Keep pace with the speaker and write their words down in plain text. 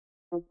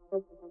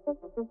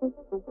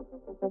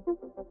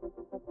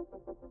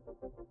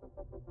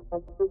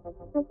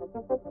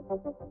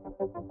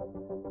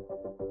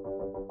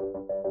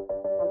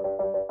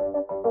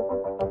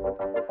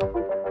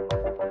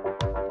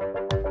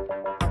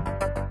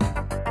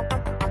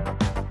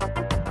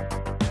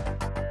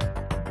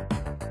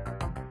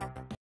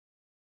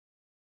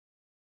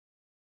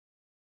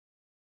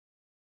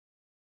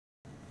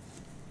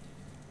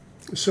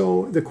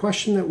So the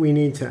question that we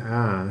need to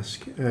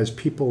ask as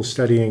people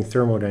studying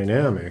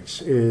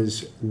thermodynamics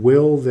is,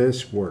 will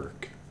this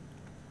work?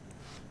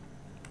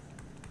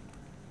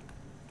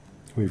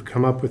 We've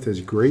come up with this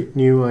great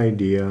new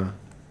idea.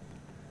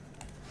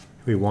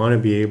 We want to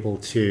be able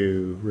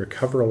to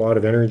recover a lot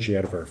of energy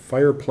out of our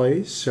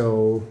fireplace.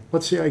 So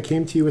let's say I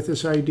came to you with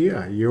this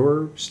idea.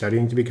 You're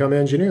studying to become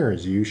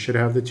engineers. You should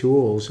have the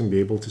tools and be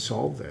able to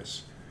solve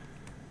this.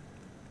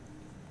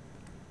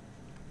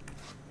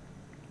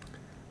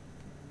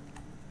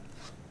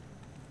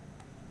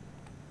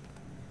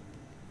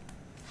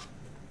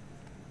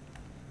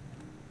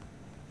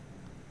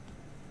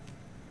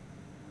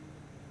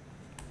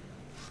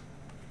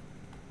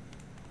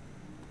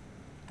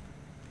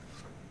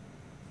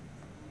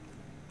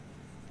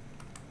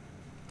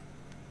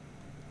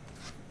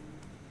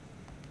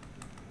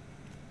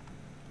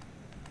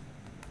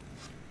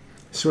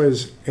 So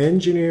as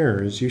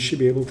engineers, you should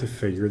be able to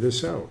figure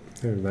this out.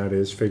 And that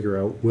is, figure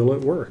out, will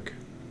it work?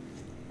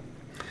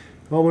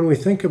 Well, when we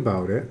think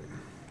about it,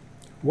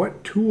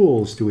 what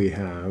tools do we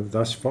have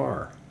thus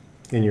far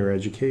in your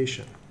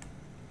education?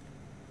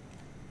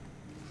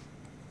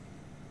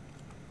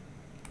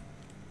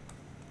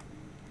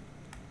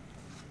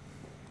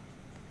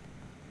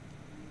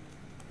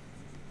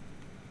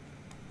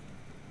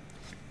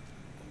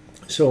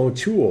 So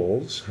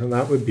tools, and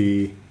that would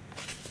be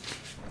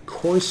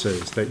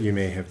courses that you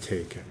may have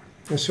taken.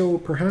 And so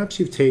perhaps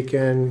you've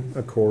taken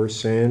a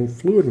course in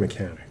fluid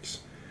mechanics.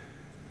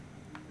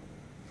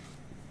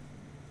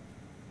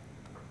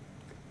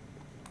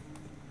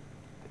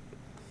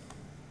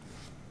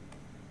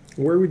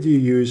 Where would you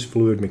use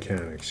fluid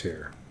mechanics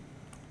here?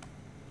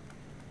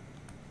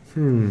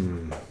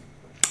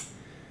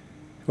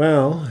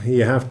 Well,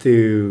 you have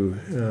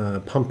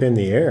to pump in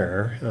the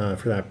air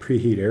for that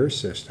preheat air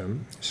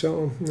system.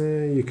 So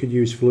you could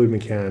use fluid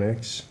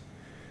mechanics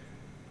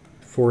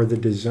for the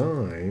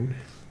design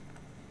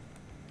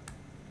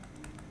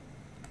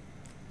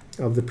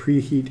of the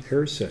preheat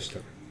air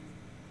system.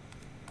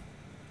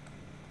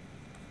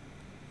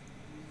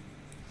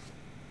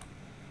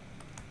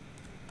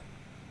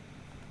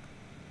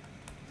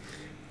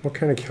 What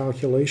kind of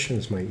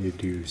calculations might you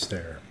use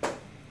there?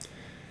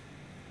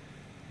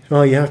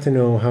 Well, you have to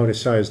know how to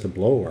size the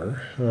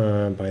blower.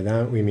 By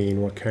that we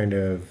mean what kind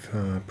of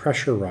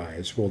pressure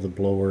rise will the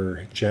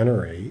blower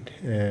generate,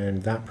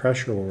 and that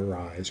pressure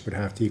rise would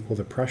have to equal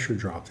the pressure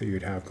drop that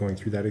you'd have going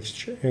through that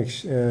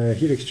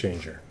heat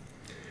exchanger.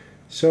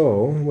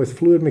 So with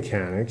fluid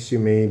mechanics, you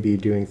may be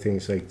doing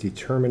things like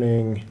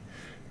determining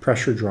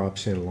pressure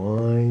drops in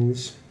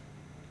lines,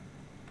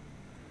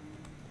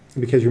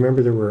 because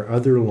remember there were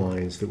other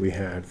lines that we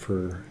had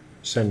for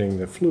sending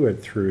the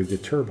fluid through the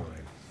turbine.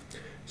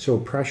 So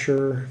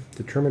pressure,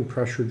 determine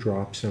pressure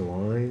drops in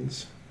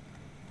lines.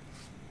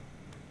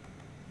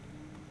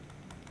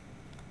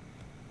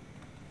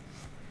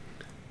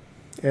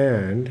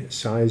 And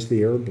size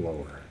the air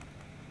blower.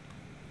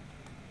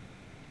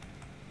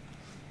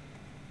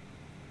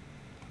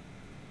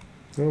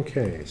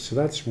 Okay, so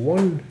that's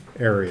one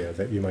area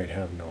that you might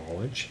have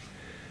knowledge.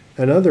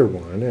 Another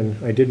one,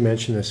 and I did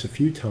mention this a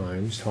few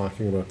times,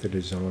 talking about the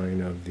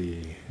design of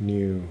the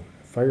new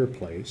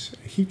fireplace,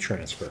 heat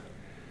transfer.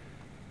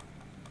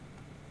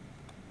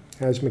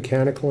 As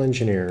mechanical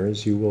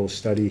engineers, you will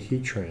study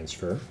heat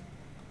transfer.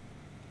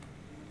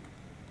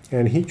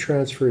 And heat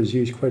transfer is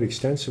used quite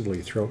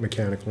extensively throughout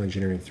mechanical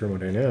engineering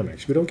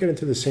thermodynamics. We don't get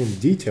into the same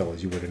detail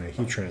as you would in a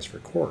heat transfer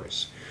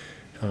course.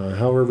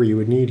 However, you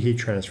would need heat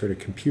transfer to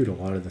compute a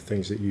lot of the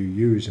things that you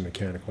use in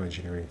mechanical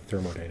engineering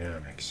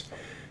thermodynamics.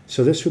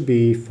 So this would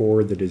be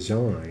for the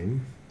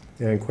design,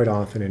 and quite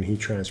often in heat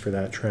transfer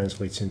that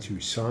translates into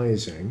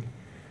sizing.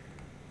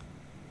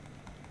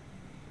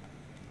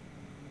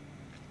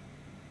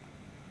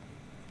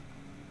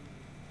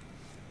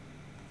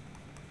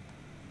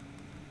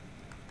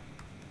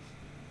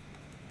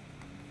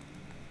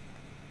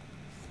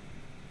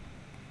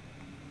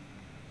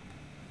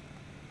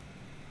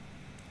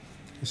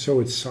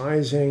 So it's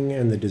sizing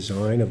and the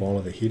design of all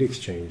of the heat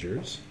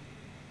exchangers.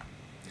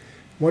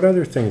 What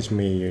other things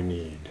may you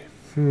need?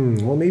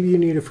 Well, maybe you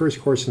need a first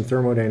course in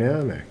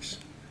thermodynamics,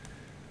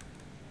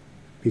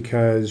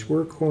 because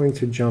we're going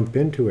to jump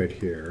into it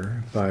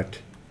here, but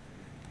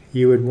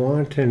you would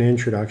want an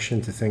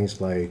introduction to things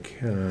like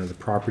the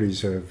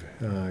properties of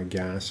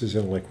gases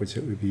and liquids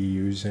that we'd be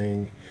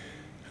using,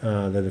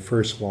 the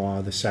first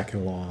law, the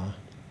second law,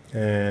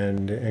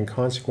 and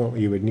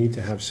consequently you would need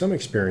to have some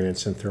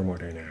experience in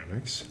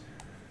thermodynamics.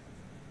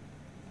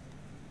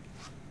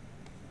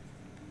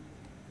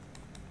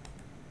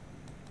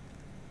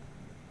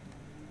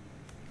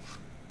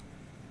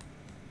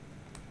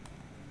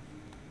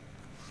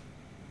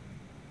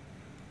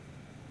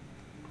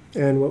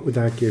 And what would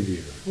that give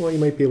you? Well, you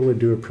might be able to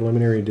do a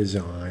preliminary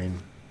design,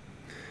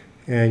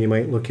 and you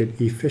might look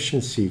at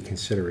efficiency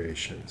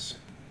considerations.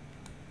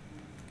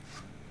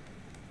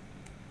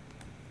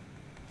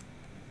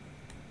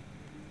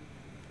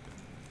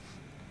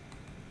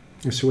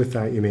 So with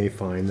that, you may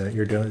find that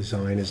your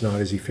design is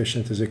not as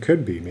efficient as it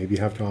could be. Maybe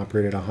you have to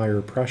operate at a higher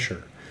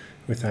pressure.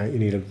 With that, you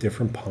need a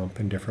different pump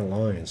and different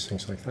lines,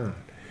 things like that.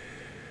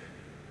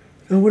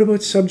 Now, what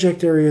about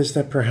subject areas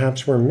that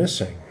perhaps we're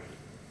missing?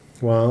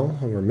 Well,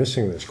 we're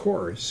missing this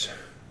course,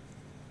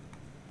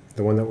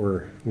 the one that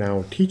we're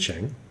now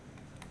teaching.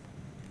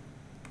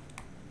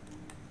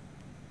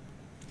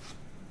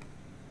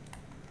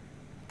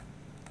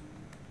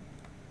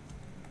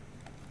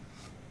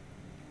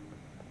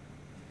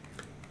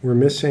 We're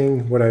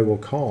missing what I will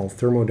call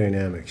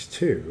Thermodynamics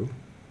 2.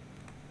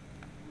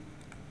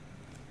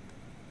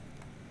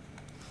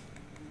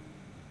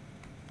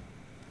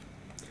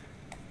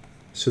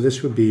 So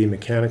this would be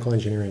mechanical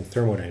engineering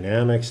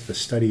thermodynamics, the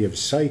study of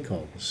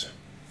cycles.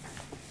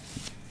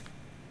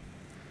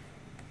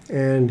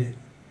 And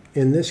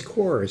in this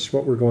course,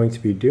 what we're going to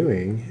be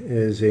doing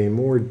is a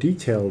more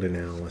detailed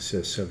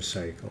analysis of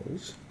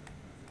cycles.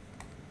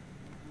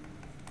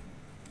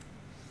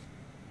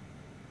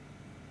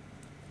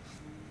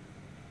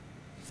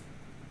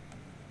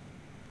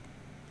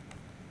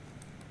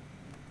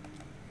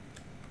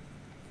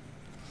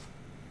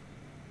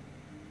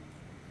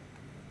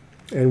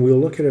 And we'll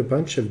look at a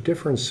bunch of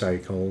different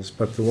cycles,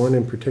 but the one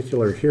in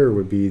particular here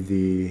would be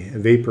the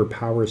vapor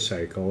power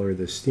cycle or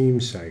the steam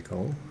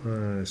cycle,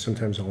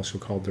 sometimes also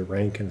called the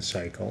Rankine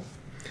cycle.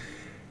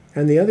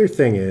 And the other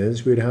thing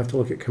is we'd have to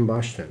look at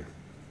combustion.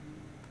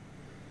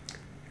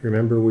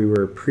 Remember, we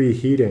were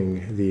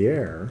preheating the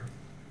air.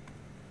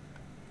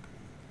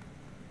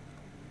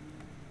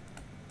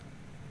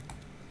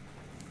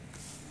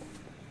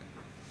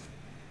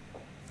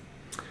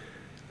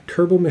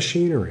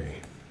 Turbomachinery.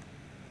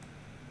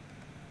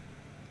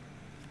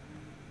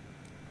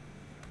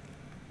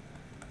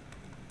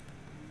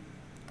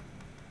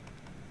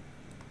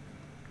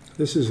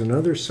 This is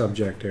another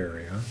subject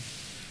area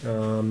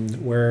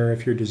where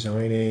if you're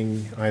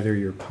designing either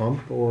your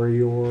pump or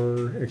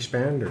your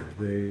expander,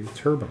 the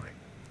turbine.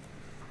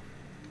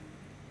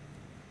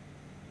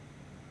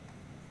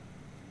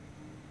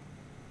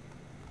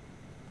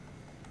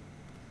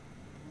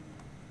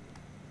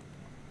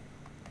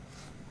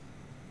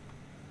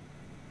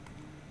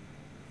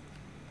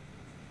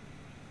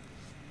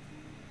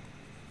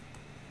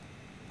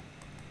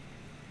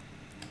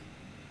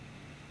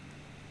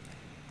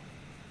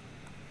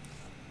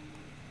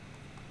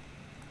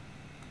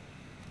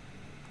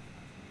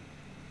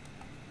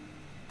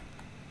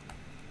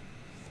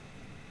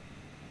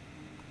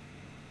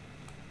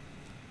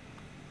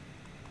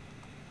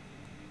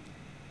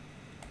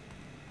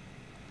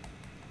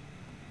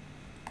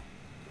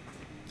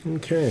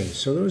 Okay,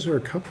 so those are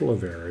a couple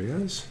of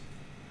areas.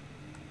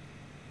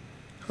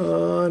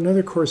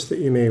 Another course that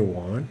you may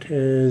want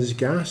is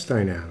gas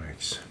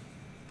dynamics.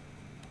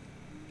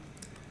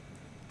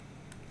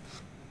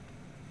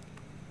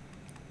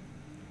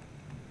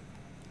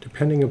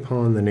 Depending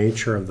upon the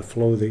nature of the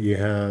flow that you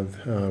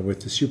have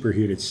with the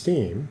superheated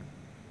steam,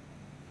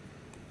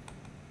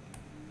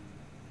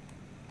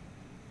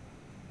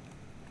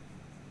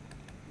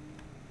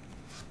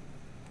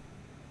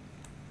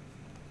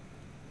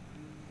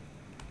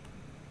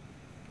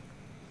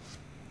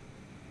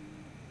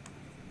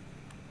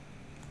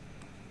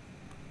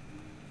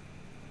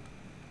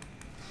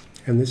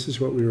 and this is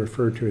what we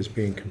refer to as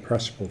being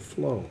compressible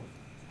flow.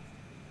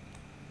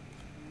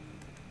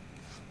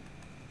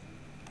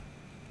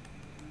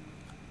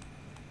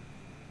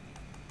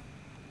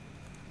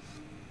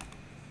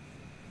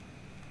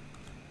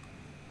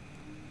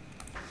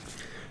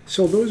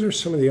 So those are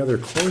some of the other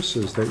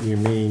courses that you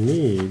may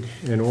need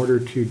in order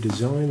to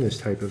design this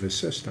type of a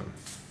system.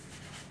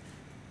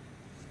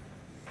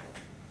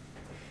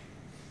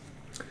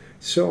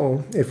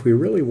 So if we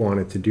really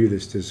wanted to do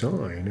this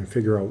design and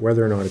figure out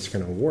whether or not it's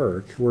going to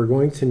work, we're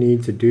going to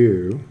need to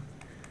do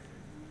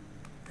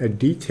a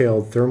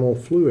detailed thermal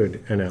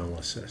fluid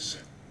analysis.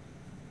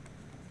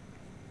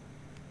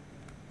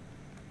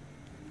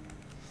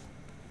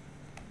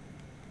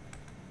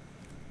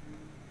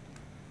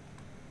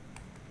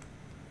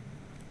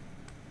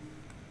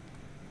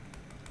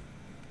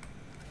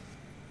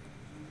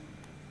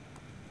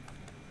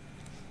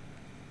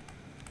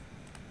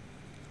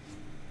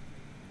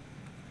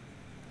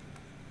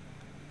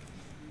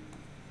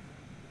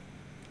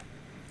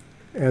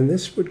 And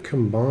this would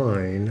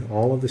combine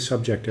all of the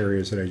subject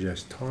areas that I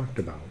just talked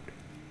about.